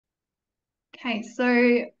Okay,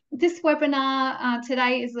 so this webinar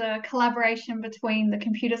today is a collaboration between the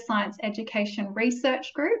Computer Science Education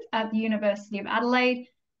Research Group at the University of Adelaide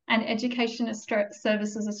and Education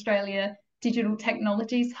Services Australia Digital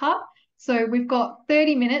Technologies Hub. So we've got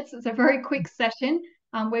 30 minutes. It's a very quick session.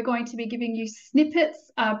 We're going to be giving you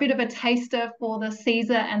snippets, a bit of a taster for the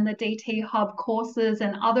CSER and the DT Hub courses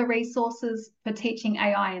and other resources for teaching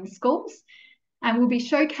AI in schools. And we'll be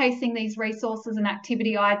showcasing these resources and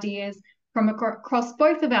activity ideas from across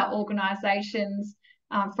both of our organisations,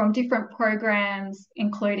 from different programs,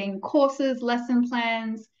 including courses, lesson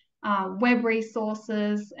plans, web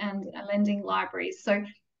resources, and lending libraries. So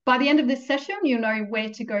by the end of this session, you'll know where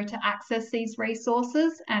to go to access these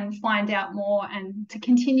resources and find out more and to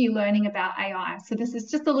continue learning about AI. So this is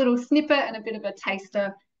just a little snippet and a bit of a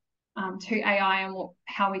taster to AI and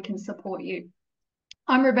how we can support you.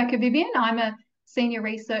 I'm Rebecca Vivian. I'm a Senior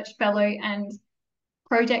Research Fellow and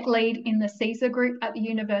Project Lead in the CSER group at the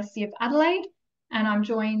University of Adelaide. And I'm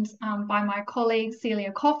joined by my colleague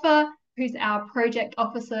Celia Coffer, who's our Project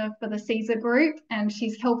Officer for the CSER group, and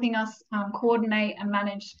she's helping us coordinate and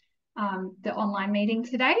manage the online meeting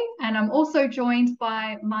today. And I'm also joined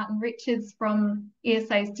by Martin Richards from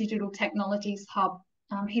ESA's Digital Technologies Hub.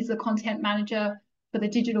 He's the Content Manager for the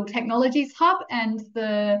Digital Technologies Hub and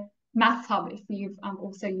the Maths Hub, if you've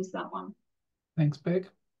also used that one. Thanks, Beck.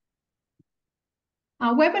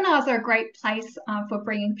 Webinars are a great place for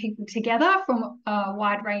bringing people together from a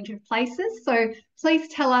wide range of places. So please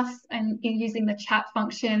tell us, in using the chat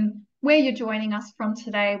function, where you're joining us from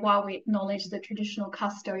today while we acknowledge the traditional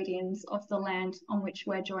custodians of the land on which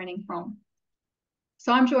we're joining from.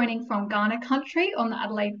 So I'm joining from Kaurna country on the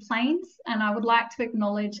Adelaide Plains, and I would like to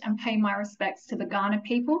acknowledge and pay my respects to the Kaurna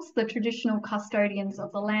peoples, the traditional custodians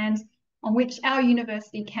of the land on which our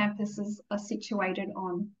university campuses are situated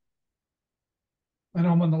on. And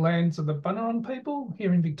I'm on the lands of the Bunurong people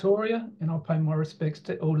here in Victoria, and I'll pay my respects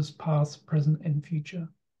to elders past, present and future.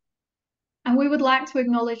 And we would like to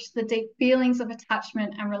acknowledge the deep feelings of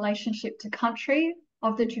attachment and relationship to country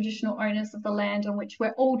of the traditional owners of the land on which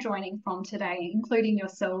we're all joining from today, including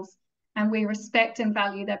yourselves. And we respect and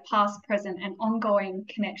value their past, present and ongoing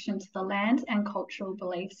connection to the land and cultural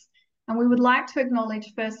beliefs. And we would like to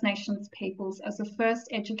acknowledge First Nations peoples as the first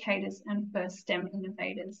educators and first STEM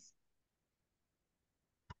innovators.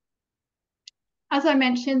 As I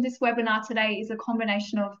mentioned, this webinar today is a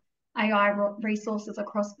combination of AI resources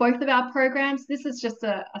across both of our programs. This is just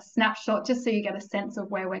a snapshot, just so you get a sense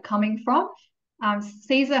of where we're coming from.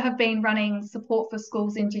 CSER have been running support for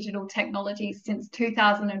schools in digital technology since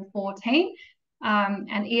 2014,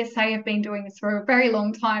 and ESA have been doing this for a very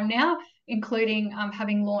long time now, including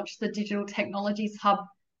having launched the Digital Technologies Hub,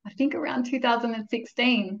 I think around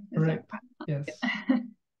 2016. Correct, yes.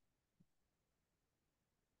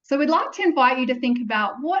 So we'd like to invite you to think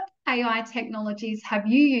about what AI technologies have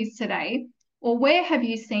you used today, or where have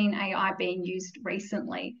you seen AI being used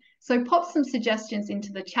recently? So pop some suggestions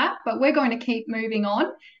into the chat, but we're going to keep moving on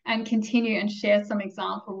and continue and share some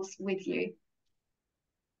examples with you.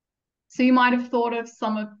 So you might have thought of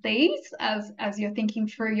some of these as you're thinking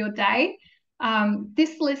through your day.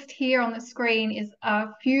 This list here on the screen is a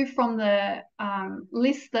few from the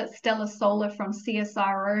list that Stella Solar from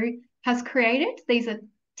CSER has created. These are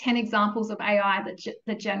 10 examples of AI that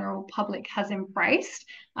the general public has embraced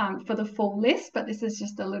for the full list, but this is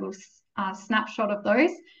just a little snapshot of those.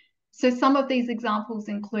 So some of these examples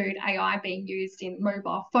include AI being used in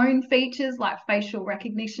mobile phone features like facial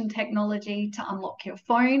recognition technology to unlock your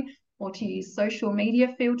phone or to use social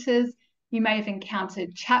media filters. You may have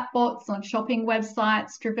encountered chatbots on shopping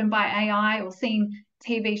websites driven by AI or seen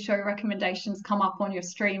TV show recommendations come up on your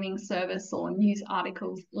streaming service or news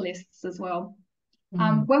articles lists as well.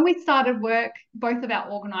 When we started work, both of our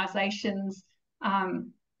organisations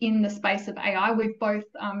in the space of AI, we've both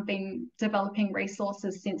been developing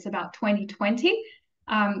resources since about 2020.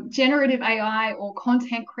 Generative AI or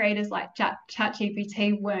content creators like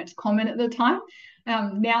ChatGPT weren't common at the time.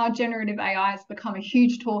 Now generative AI has become a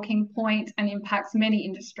huge talking point and impacts many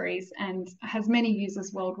industries and has many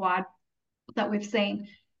users worldwide that we've seen.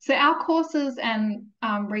 So our courses and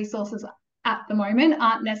resources at the moment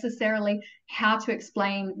aren't necessarily how to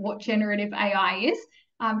explain what generative AI is.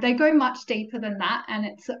 They go much deeper than that, and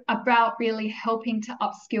it's about really helping to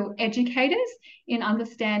upskill educators in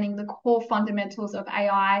understanding the core fundamentals of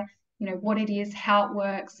AI, you know, what it is, how it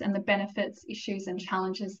works, and the benefits, issues, and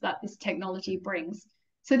challenges that this technology brings.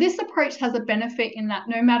 So this approach has a benefit in that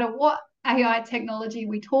no matter what AI technology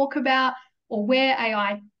we talk about or where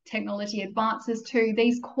AI technology advances to,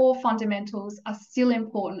 these core fundamentals are still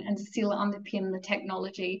important and still underpin the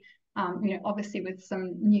technology obviously with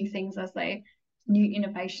some new things as new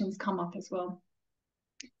innovations come up as well.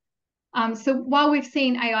 So while we've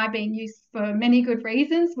seen AI being used for many good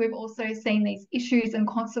reasons, we've also seen these issues and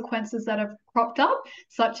consequences that have cropped up,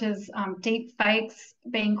 such as deep fakes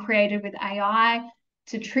being created with AI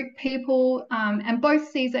to trick people. And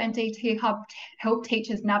both CSER and DT Hub help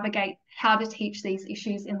teachers navigate how to teach these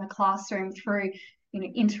issues in the classroom through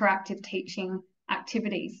interactive teaching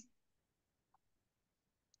activities.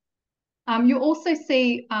 You also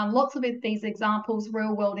see lots of these examples,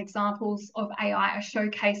 real world examples of AI are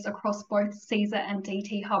showcased across both CSER and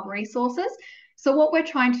DT Hub resources. So what we're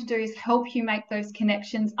trying to do is help you make those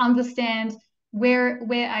connections, understand where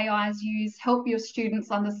AI is used, help your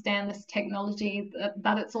students understand this technology,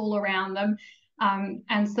 that it's all around them,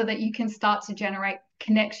 and so that you can start to generate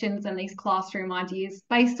connections and these classroom ideas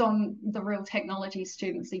based on the real technology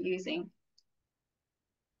students are using.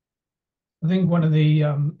 I think one of the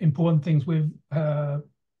important things we've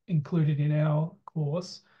included in our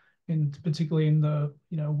course, and particularly in the,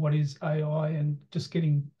 what is AI, and just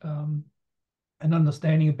getting an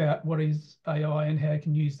understanding about what is AI and how you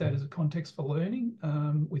can use that as a context for learning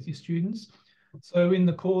with your students. So in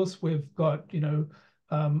the course, we've got,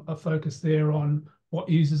 a focus there on what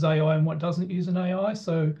uses AI and what doesn't use an AI.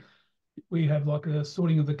 So we have like a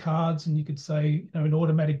sorting of the cards, and you could say, an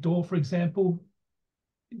automatic door, for example,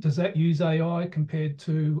 does that use AI compared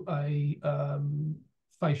to a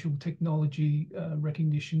facial technology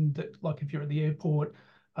recognition that, like if you're at the airport,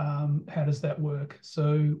 how does that work?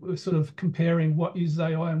 So we're sort of comparing what uses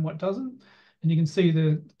AI and what doesn't. And you can see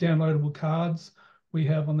the downloadable cards we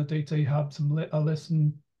have on the DT Hub, a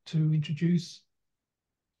lesson to introduce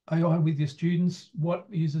AI with your students, what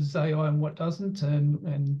uses AI and what doesn't,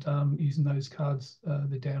 and using those cards,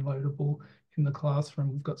 they're downloadable in the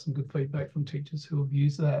classroom. We've got some good feedback from teachers who have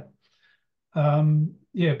used that.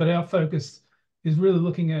 But our focus is really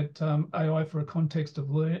looking at AI for a context of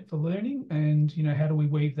learning, and how do we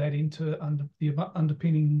weave that into the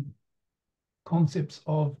underpinning concepts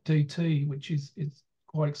of DT, which is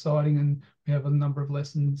quite exciting, and we have a number of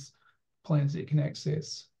lessons plans that you can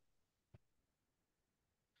access.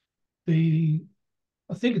 I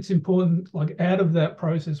think it's important, like out of that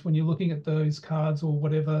process, when you're looking at those cards or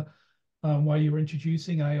whatever way you're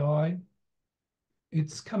introducing AI,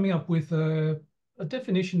 it's coming up with a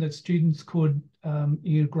definition that students could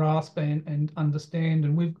grasp and understand.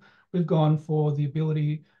 And we've gone for the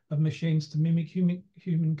ability of machines to mimic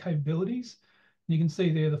human capabilities. And you can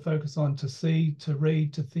see there the focus on to see, to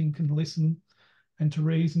read, to think and listen, and to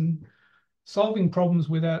reason, solving problems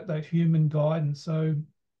without that human guidance. So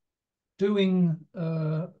doing,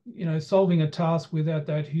 solving a task without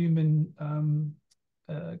that human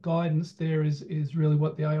guidance there is really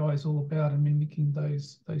what the AI is all about, and mimicking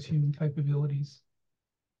those human capabilities.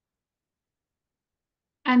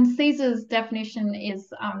 And CSER's definition is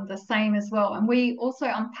the same as well. And we also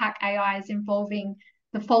unpack AI as involving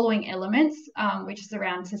the following elements, which is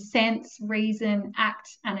around to sense, reason, act,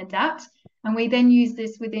 and adapt. And we then use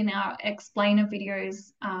this within our explainer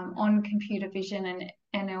videos on computer vision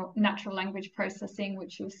and our natural language processing,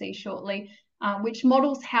 which you'll see shortly, which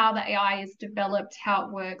models how the AI is developed, how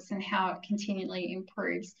it works, and how it continually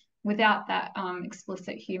improves without that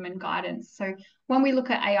explicit human guidance. So when we look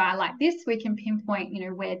at AI like this, we can pinpoint,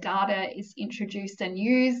 where data is introduced and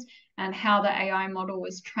used, and how the AI model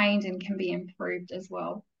was trained and can be improved as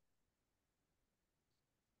well.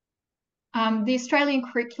 The Australian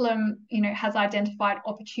curriculum, has identified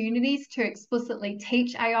opportunities to explicitly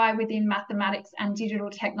teach AI within mathematics and digital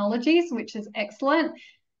technologies, which is excellent.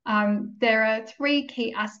 There are 3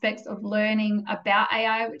 key aspects of learning about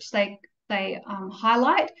AI, which they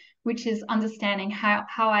highlight, which is understanding how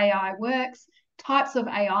AI works, types of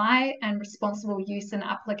AI, and responsible use and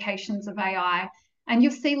applications of AI. And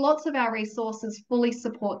you'll see lots of our resources fully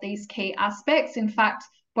support these key aspects. In fact,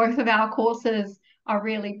 both of our courses are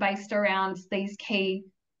really based around these key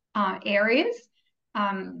areas.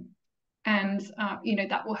 That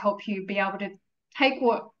will help you be able to take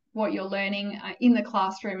what you're learning in the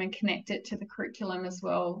classroom and connect it to the curriculum as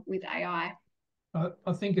well with AI.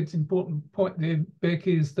 I think it's important point there, Beck,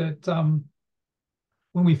 is that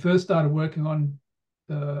when we first started working on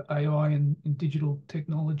the AI and digital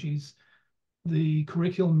technologies, the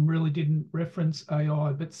curriculum really didn't reference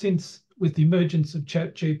AI. But since with the emergence of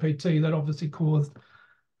ChatGPT, that obviously caused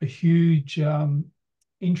a huge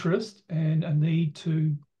interest and a need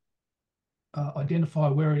to identify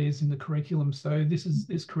where it is in the curriculum. So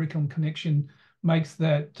this curriculum connection makes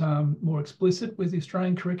that more explicit with the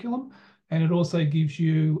Australian curriculum. And it also gives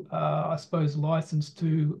you, I suppose, license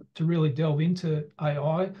to really delve into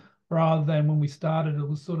AI rather than when we started, it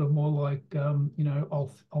was sort of more like, you know,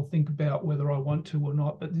 I'll think about whether I want to or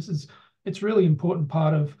not. But it's really important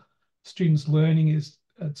part of students' learning. It's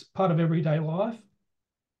part of everyday life.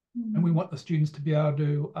 And we want the students to be able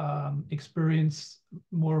to experience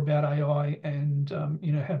more about AI and,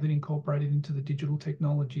 you know, have it incorporated into the digital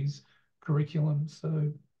technologies curriculum.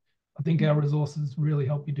 So I think our resources really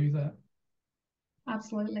help you do that.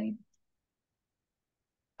 Absolutely.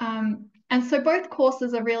 And so both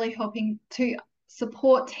courses are really helping to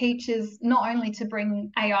support teachers not only to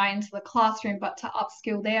bring AI into the classroom, but to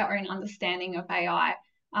upskill their own understanding of AI.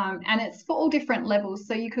 And it's for all different levels.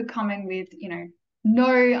 So you could come in with, you know,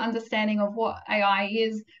 no understanding of what AI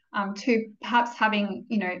is, to perhaps having,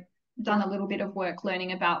 you know, done a little bit of work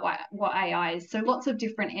learning about what AI is. So lots of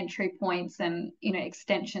different entry points and, you know,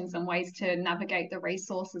 extensions and ways to navigate the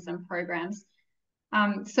resources and programs.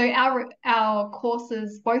 So our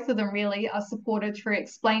courses, both of them really, are supported through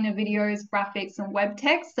explainer videos, graphics, and web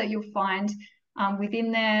text that you'll find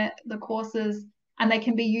within the courses, and they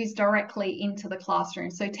can be used directly into the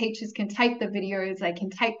classroom. So teachers can take the videos, they can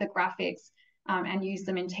take the graphics, and use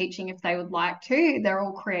them in teaching if they would like to. They're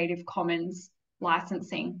all Creative Commons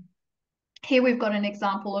licensing. Here we've got an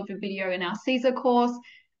example of a video in our CSER course,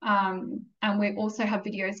 and we also have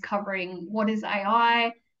videos covering what is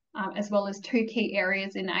AI, as well as two key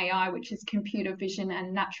areas in AI, which is computer vision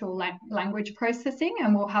and natural language processing.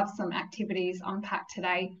 And we'll have some activities unpacked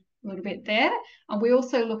today a little bit there. And we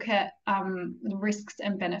also look at the risks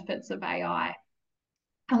and benefits of AI.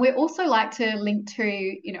 And we also like to link to,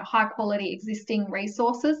 you know, high quality existing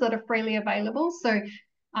resources that are freely available. So,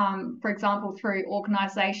 for example, through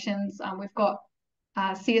organisations, we've got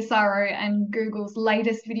CSER and Google's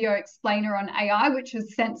latest video explainer on AI, which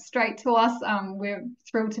was sent straight to us. We're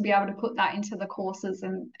thrilled to be able to put that into the courses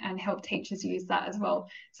and help teachers use that as well.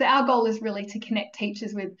 So our goal is really to connect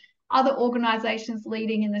teachers with other organisations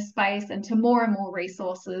leading in the space and to more and more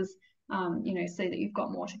resources, you know, so that you've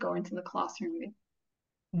got more to go into the classroom with.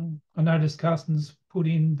 I noticed Carsten's put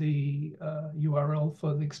in the URL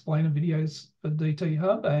for the explainer videos for DT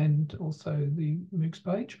Hub and also the MOOCs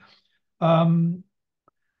page.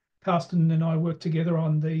 Carsten and I work together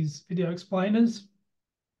on these video explainers.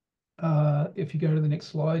 If you go to the next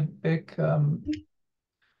slide, Beck, you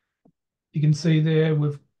can see there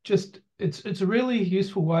it's a really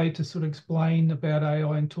useful way to sort of explain about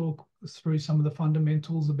AI and talk through some of the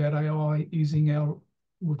fundamentals about AI using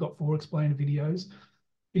we've got 4 explainer videos.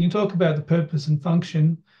 You can talk about the purpose and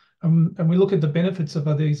function, and we look at the benefits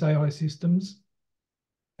of these AI systems.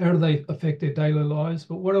 How do they affect their daily lives?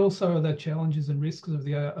 But what also are the challenges and risks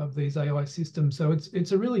of these AI systems? So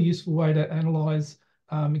it's a really useful way to analyse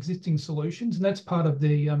existing solutions, and that's part of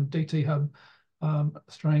the DT Hub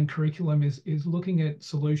Australian curriculum is looking at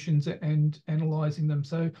solutions and analysing them.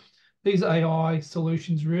 So these AI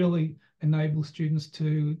solutions really enable students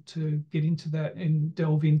to get into that and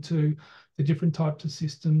delve into the different types of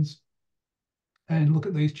systems and look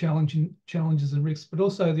at these challenges and risks, but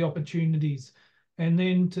also the opportunities, and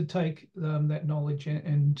then to take that knowledge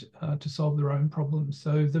and to solve their own problems.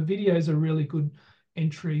 So the videos are really good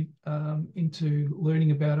entry into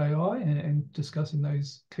learning about AI and discussing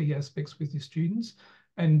those key aspects with your students.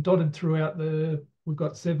 And dotted throughout we've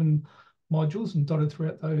got 7 modules, and dotted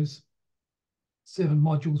throughout those 7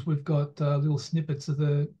 modules, we've got little snippets of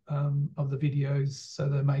the videos, so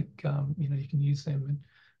they make you know, you can use them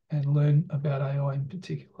and learn about AI in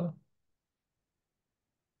particular.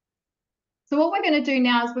 So what we're going to do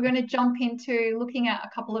now is we're going to jump into looking at a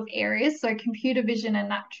couple of areas. So computer vision and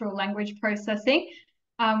natural language processing.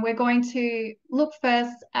 We're going to look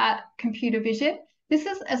first at computer vision. This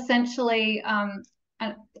is essentially an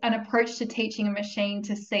approach to teaching a machine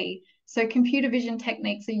to see. So computer vision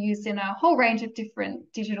techniques are used in a whole range of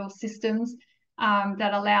different digital systems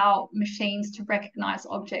that allow machines to recognize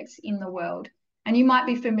objects in the world. And you might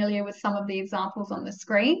be familiar with some of the examples on the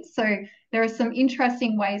screen. So there are some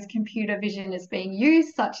interesting ways computer vision is being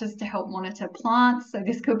used, such as to help monitor plants. So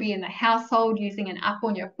this could be in the household using an app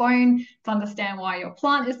on your phone to understand why your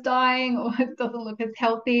plant is dying or it doesn't look as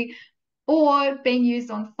healthy, or being used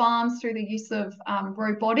on farms through the use of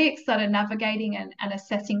robotics that are navigating and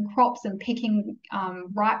assessing crops and picking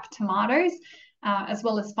ripe tomatoes, as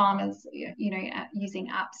well as farmers, you know, using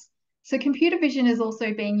apps. So computer vision is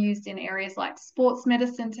also being used in areas like sports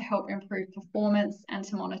medicine to help improve performance and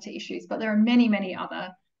to monitor issues, but there are many, many other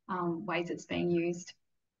ways it's being used.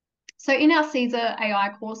 So in our CSER AI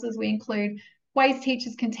courses, we include ways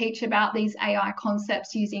teachers can teach about these AI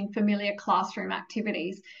concepts using familiar classroom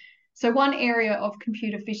activities. So one area of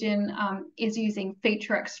computer vision is using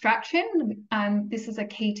feature extraction, and this is a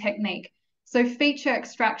key technique. So feature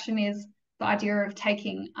extraction is the idea of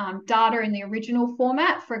taking data in the original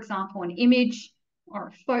format, for example, an image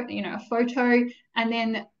or a photo, and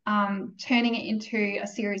then turning it into a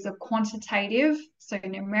series of quantitative, so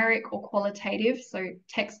numeric or qualitative, so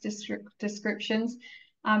text descriptions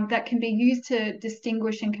that can be used to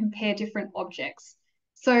distinguish and compare different objects.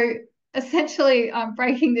 So essentially,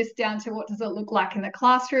 breaking this down to what does it look like in the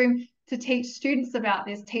classroom, to teach students about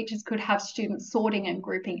this, teachers could have students sorting and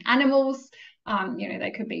grouping animals.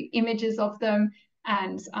 They could be images of them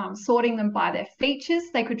and sorting them by their features.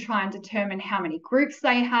 They could try and determine how many groups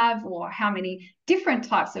they have or how many different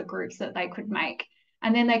types of groups that they could make.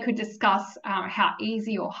 And then they could discuss how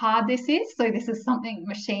easy or hard this is. So this is something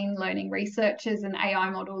machine learning researchers and AI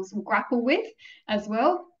models will grapple with as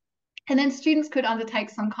well. And then students could undertake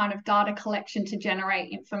some kind of data collection to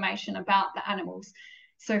generate information about the animals.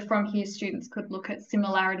 So from here, students could look at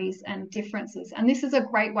similarities and differences. And this is a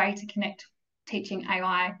great way to connect teaching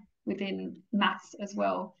AI within maths as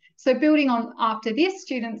well. So building on after this,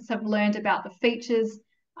 students have learned about the features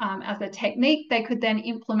as a technique. They could then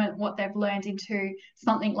implement what they've learned into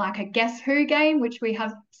something like a Guess Who game, which we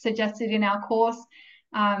have suggested in our course.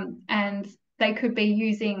 And they could be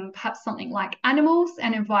using perhaps something like animals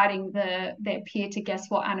and inviting their peer to guess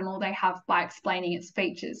what animal they have by explaining its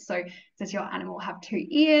features. So does your animal have 2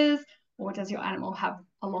 ears, or does your animal have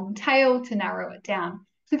a long tail, to narrow it down?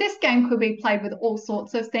 So this game could be played with all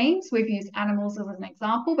sorts of themes. We've used animals as an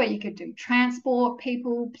example, but you could do transport,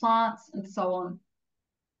 people, plants, and so on.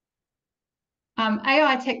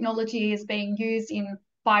 AI technology is being used in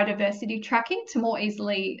biodiversity tracking to more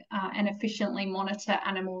easily and efficiently monitor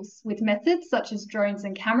animals with methods such as drones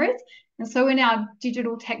and cameras. And so in our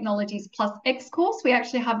Digital Technologies Plus X course, we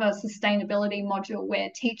actually have a sustainability module where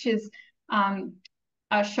teachers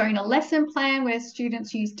are shown a lesson plan where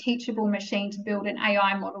students use Teachable Machine to build an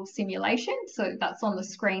AI model simulation. So that's on the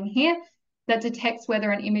screen here, that detects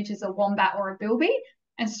whether an image is a wombat or a bilby.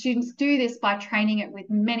 And students do this by training it with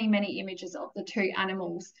many, many images of the 2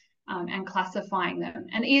 animals and classifying them.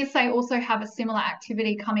 And ESA also have a similar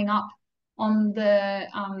activity coming up on the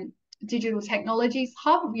Digital Technologies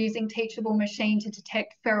Hub using Teachable Machine to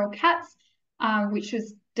detect feral cats, which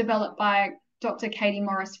was developed by Dr. Katie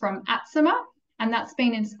Morris from ATSIMA. And that's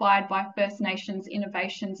been inspired by First Nations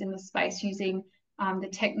innovations in the space using the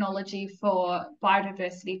technology for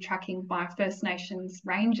biodiversity tracking by First Nations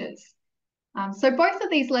rangers. So both of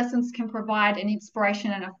these lessons can provide an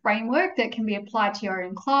inspiration and a framework that can be applied to your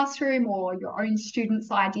own classroom or your own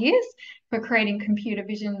students' ideas for creating computer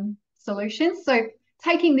vision solutions. So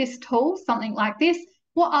taking this tool, something like this,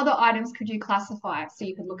 what other items could you classify? So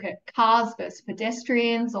you could look at cars versus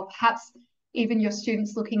pedestrians, or perhaps even your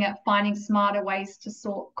students looking at finding smarter ways to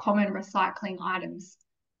sort common recycling items.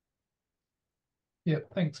 Yeah,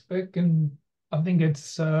 thanks, Beck. And I think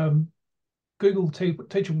it's Google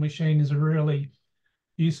Teachable Machine is a really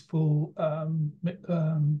useful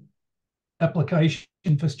application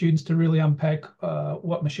for students to really unpack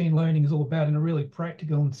what machine learning is all about in a really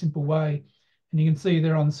practical and simple way. And you can see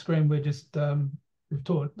there on the screen, we've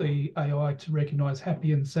taught the AI to recognize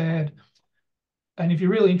happy and sad. And if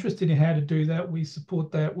you're really interested in how to do that, we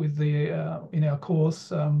support that with the in our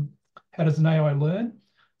course, How Does an AI Learn?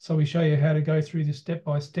 So we show you how to go through this step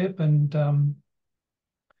by step, and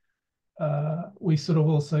we sort of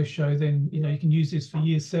also show then, you can use this for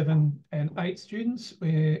year 7 and 8 students,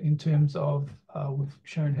 where in terms of we've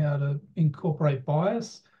shown how to incorporate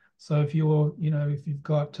bias. So if you've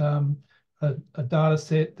got a data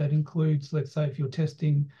set that includes, let's say, if you're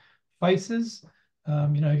testing faces,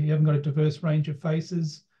 if you haven't got a diverse range of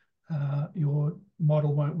faces, your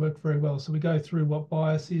model won't work very well. So we go through what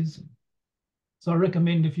bias is. So I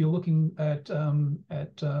recommend, if you're looking at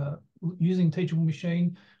using Teachable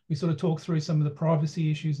Machine, we sort of talk through some of the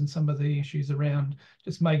privacy issues and some of the issues around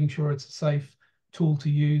just making sure it's a safe tool to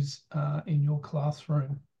use in your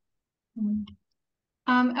classroom.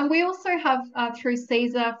 And we also have, through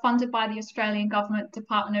CSER, funded by the Australian Government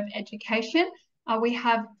Department of Education, we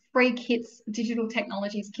have free kits, digital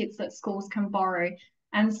technologies kits that schools can borrow.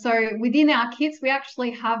 And so within our kits, we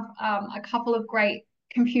actually have a couple of great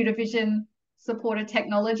computer vision supported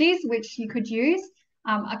technologies which you could use.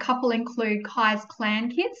 A couple include Kai's Clan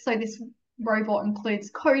kits. So this robot includes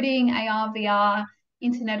coding, AR, VR,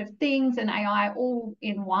 Internet of Things, and AI all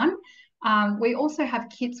in one. We also have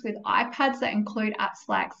kits with iPads that include apps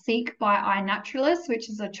like Seek by iNaturalist, which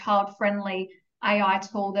is a child-friendly AI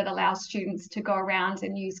tool that allows students to go around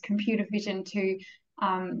and use computer vision to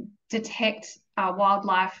detect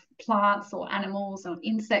wildlife, plants or animals or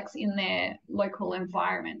insects in their local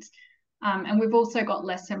environment. And we've also got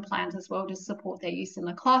lesson plans as well to support their use in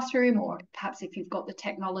the classroom, or perhaps if you've got the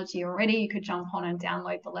technology already, you could jump on and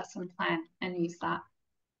download the lesson plan and use that.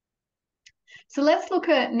 So let's look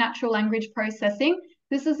at natural language processing.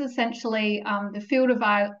 This is essentially the field of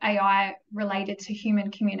AI related to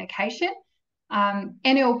human communication.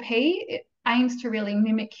 NLP aims to really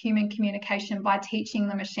mimic human communication by teaching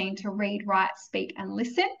the machine to read, write, speak, and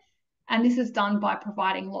listen. And this is done by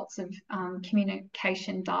providing lots of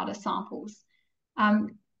communication data samples.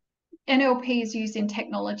 NLP is used in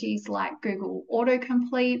technologies like Google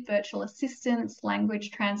Autocomplete, virtual assistants,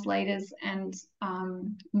 language translators, and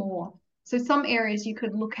more. So some areas you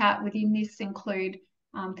could look at within this include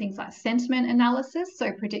things like sentiment analysis,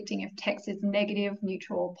 so predicting if text is negative,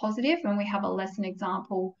 neutral, or positive. And we have a lesson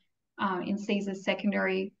example in CSER's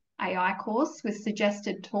secondary AI course with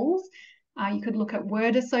suggested tools. You could look at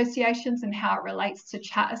word associations and how it relates to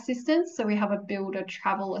chat assistants. So we have a build a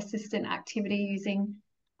travel assistant activity using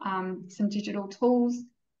some digital tools.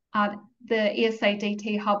 The ESA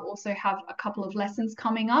DT Hub also have a couple of lessons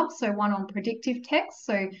coming up. So one on predictive text,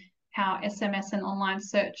 so how SMS and online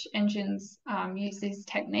search engines use these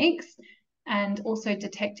techniques, and also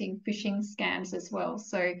detecting phishing scams as well.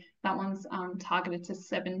 So that one's targeted to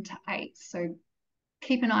 7 to 8. So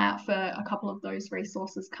keep an eye out for a couple of those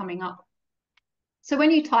resources coming up. So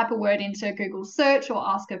when you type a word into Google search or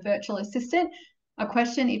ask a virtual assistant a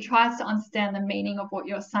question, it tries to understand the meaning of what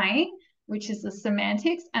you're saying, which is the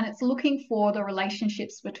semantics, and it's looking for the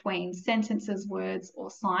relationships between sentences, words, or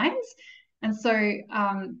signs. And so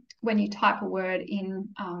when you type a word in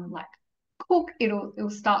like cook, it'll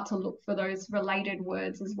start to look for those related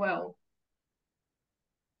words as well.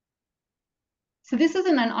 So this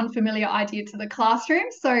isn't an unfamiliar idea to the classroom.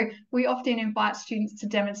 So we often invite students to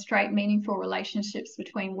demonstrate meaningful relationships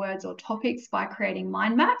between words or topics by creating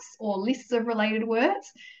mind maps or lists of related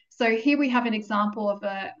words. So here we have an example of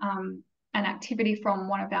an activity from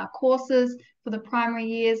one of our courses for the primary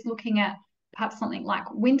years, looking at perhaps something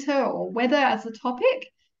like winter or weather as a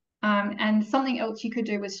topic. And something else you could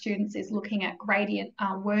do with students is looking at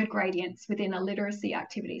word gradients within a literacy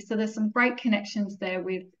activity. So there's some great connections there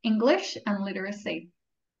with English and literacy.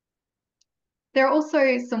 There are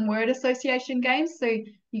also some word association games. So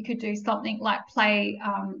you could do something like play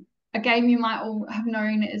a game you might all have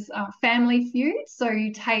known as Family Feud. So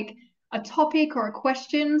you take a topic or a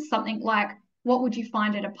question, something like, what would you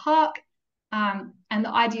find at a park? And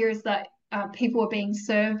the idea is that people are being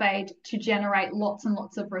surveyed to generate lots and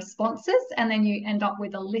lots of responses, and then you end up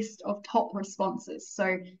with a list of top responses.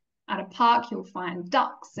 So at a park, you'll find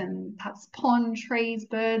ducks and perhaps pond, trees,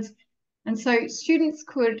 birds. And so students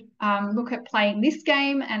could look at playing this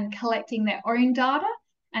game and collecting their own data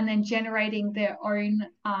and then generating their own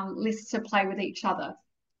lists to play with each other.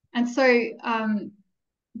 And so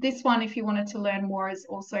this one, if you wanted to learn more, is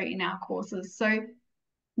also in our courses. So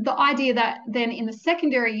the idea that then in the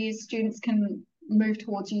secondary years, students can move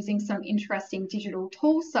towards using some interesting digital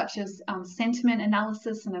tools such as sentiment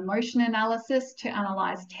analysis and emotion analysis to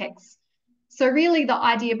analyze text. So really the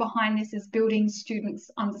idea behind this is building students'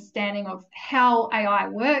 understanding of how AI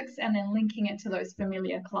works and then linking it to those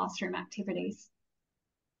familiar classroom activities.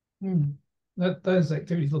 Those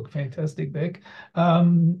activities look fantastic, Beck.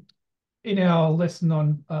 In our lesson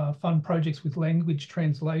on fun projects with language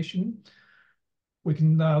translation, we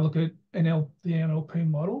can look at the NLP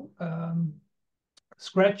model.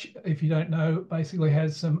 Scratch, if you don't know, basically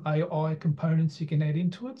has some AI components you can add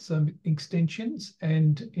into it, some extensions,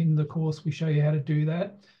 and in the course we show you how to do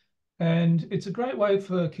that. And it's a great way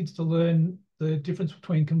for kids to learn the difference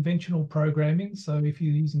between conventional programming, so if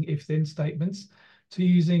you're using if-then statements, to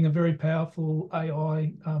using a very powerful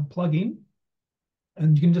AI plugin.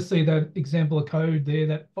 And you can just see that example of code there,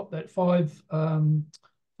 that five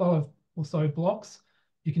or so blocks.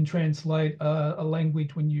 You can translate a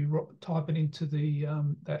language when you type it into the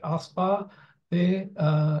that ask bar there,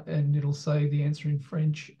 and it'll say the answer in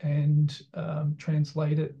French and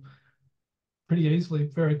translate it pretty easily,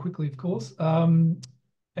 very quickly, of course. And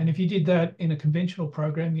if you did that in a conventional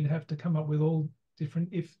program, you'd have to come up with all different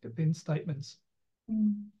if-then statements.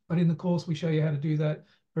 But in the course, we show you how to do that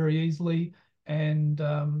very easily. And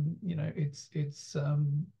you know,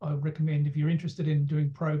 I recommend, if you're interested in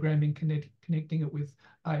doing programming, connecting it with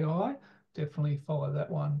AI, definitely follow that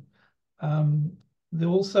one.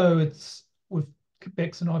 With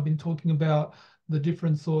Bex and I've been talking about the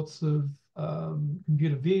different sorts of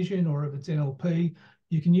computer vision, or if it's NLP,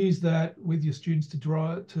 you can use that with your students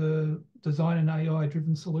to design an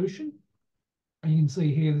AI-driven solution. And you can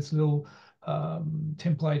see here this little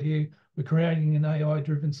template here we're creating an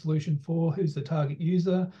AI-driven solution for who's the target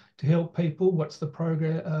user to help people. What's the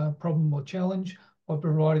problem or challenge? By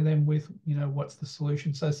providing them with, what's the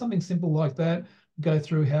solution. So something simple like that, go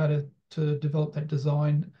through how to develop that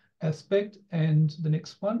design aspect. And the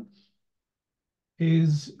next one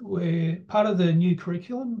is we're part of the new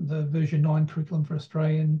curriculum, the version 9 curriculum for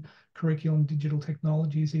Australian curriculum digital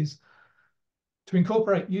technologies, is to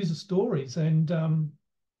incorporate user stories. And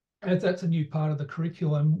as that's a new part of the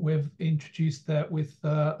curriculum, we've introduced that with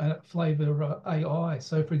a flavour of AI.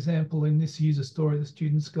 So for example, in this user story, the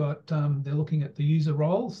students got, they're looking at the user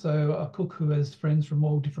role. So a cook who has friends from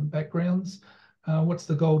all different backgrounds. What's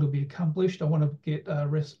the goal to be accomplished? I want to get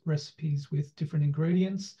recipes with different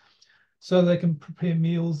ingredients so they can prepare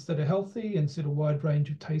meals that are healthy and suit a wide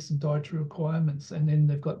range of tastes and dietary requirements. And then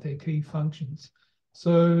they've got their key functions.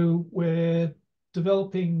 So we're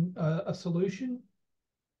developing a solution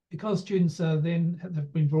because students then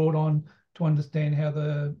have been brought on to understand how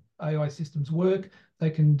the AI systems work. They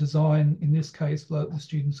can design, in this case, the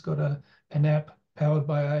student's got an app powered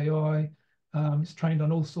by AI. It's trained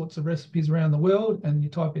on all sorts of recipes around the world, and you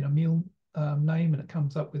type in a meal name and it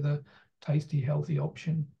comes up with a tasty, healthy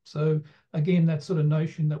option. So again, that sort of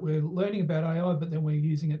notion that we're learning about AI, but then we're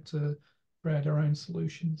using it to create our own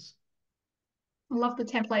solutions. I love the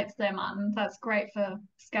templates there, Martin. That's great for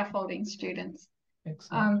scaffolding students.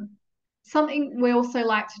 Excellent. Something we also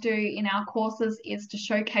like to do in our courses is to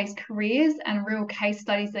showcase careers and real case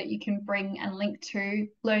studies that you can bring and link to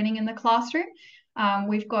learning in the classroom.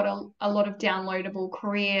 We've got a lot of downloadable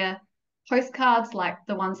career postcards like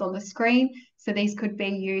the ones on the screen. So these could be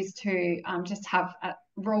used to just have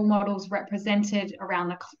role models represented around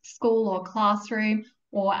the school or classroom,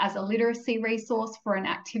 or as a literacy resource for an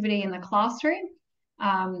activity in the classroom.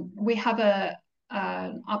 We have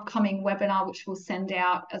an upcoming webinar which we'll send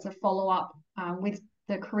out as a follow-up with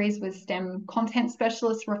the Careers with STEM content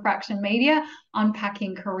specialist, Refraction Media,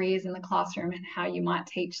 unpacking careers in the classroom and how you might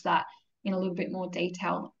teach that in a little bit more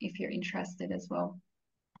detail if you're interested as well.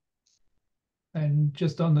 And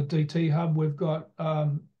just on the DT Hub, we've got, I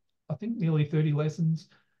think, nearly 30 lessons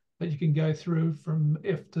that you can go through from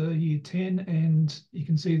F to year 10, and you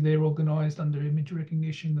can see they're organised under image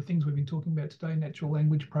recognition, the things we've been talking about today, natural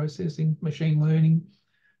language processing, machine learning,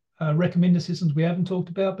 recommender systems we haven't talked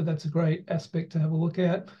about, but that's a great aspect to have a look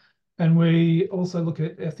at. And we also look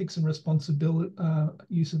at ethics and responsibility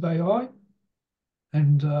use of AI.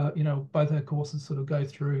 And, both our courses sort of go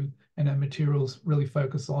through, and our materials really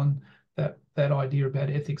focus on that idea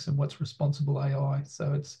about ethics and what's responsible AI.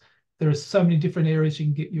 So there are so many different areas you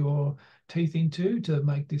can get your teeth into to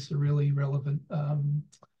make this a really relevant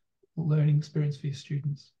learning experience for your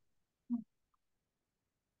students.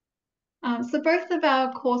 So both of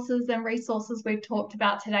our courses and resources we've talked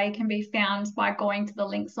about today can be found by going to the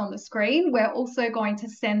links on the screen. We're also going to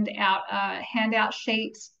send out a handout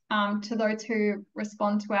sheet to those who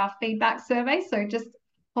respond to our feedback survey. So just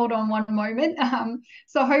hold on one moment.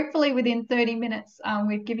 So hopefully within 30 minutes,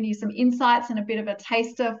 we've given you some insights and a bit of a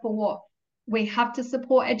taster for what we have to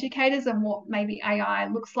support educators and what maybe AI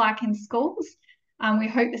looks like in schools. We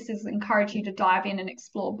hope this has encouraged you to dive in and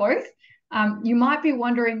explore both. You might be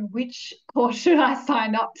wondering which course should I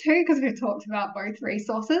sign up to, because we've talked about both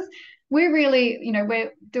resources. We're really,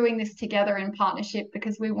 we're doing this together in partnership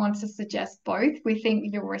because we want to suggest both. We think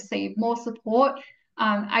you'll receive more support.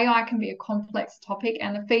 AI can be a complex topic,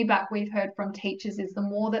 and the feedback we've heard from teachers is the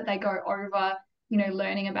more that they go over,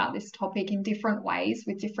 learning about this topic in different ways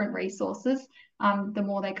with different resources, the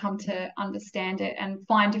more they come to understand it and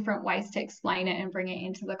find different ways to explain it and bring it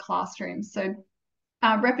into the classroom. So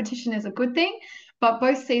repetition is a good thing, but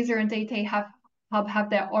both CSER and DT Hub have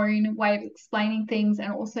their own way of explaining things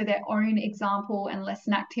and also their own example and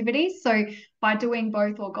lesson activities. So by doing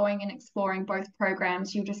both or going and exploring both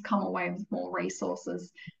programs, you'll just come away with more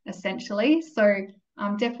resources, essentially. So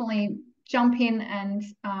definitely jump in and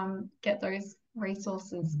get those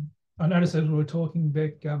resources. I noticed as we were talking,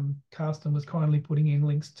 Beck, Carsten was kindly putting in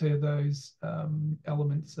links to those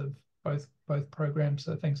elements of both programs.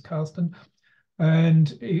 So thanks, Carsten.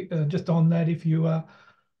 And just on that, if you, I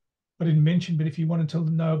didn't mention, but if you wanted to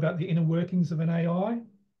know about the inner workings of an AI,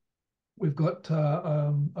 we've got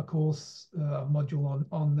a course module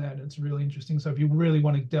on that. It's really interesting. So if you really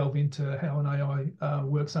want to delve into how an AI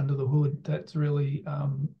works under the hood, that's really,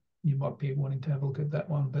 you might be wanting to have a look at that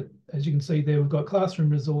one. But as you can see there, we've got classroom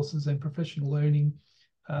resources and professional learning.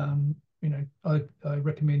 I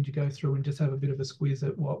recommend you go through and just have a bit of a squeeze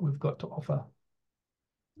at what we've got to offer.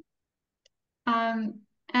 And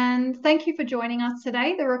And thank you for joining us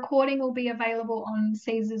today. The recording will be available on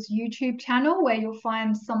CSER's YouTube channel, where you'll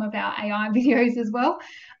find some of our AI videos as well.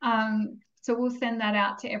 So we'll send that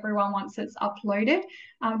out to everyone once it's uploaded.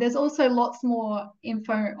 There's also lots more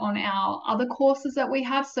info on our other courses that we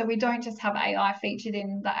have. So we don't just have AI featured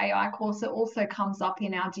in the AI course, it also comes up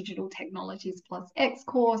in our Digital Technologies Plus X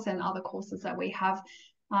course and other courses that we have.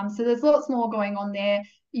 So there's lots more going on there.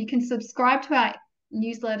 You can subscribe to our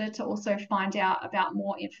newsletter to also find out about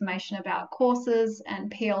more information about courses and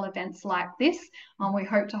PL events like this. We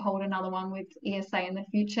hope to hold another one with ESA in the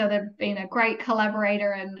future. They've been a great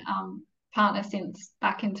collaborator and partner since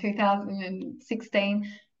back in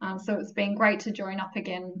 2016. So it's been great to join up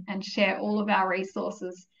again and share all of our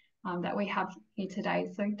resources that we have here today.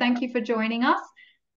 So thank you for joining us.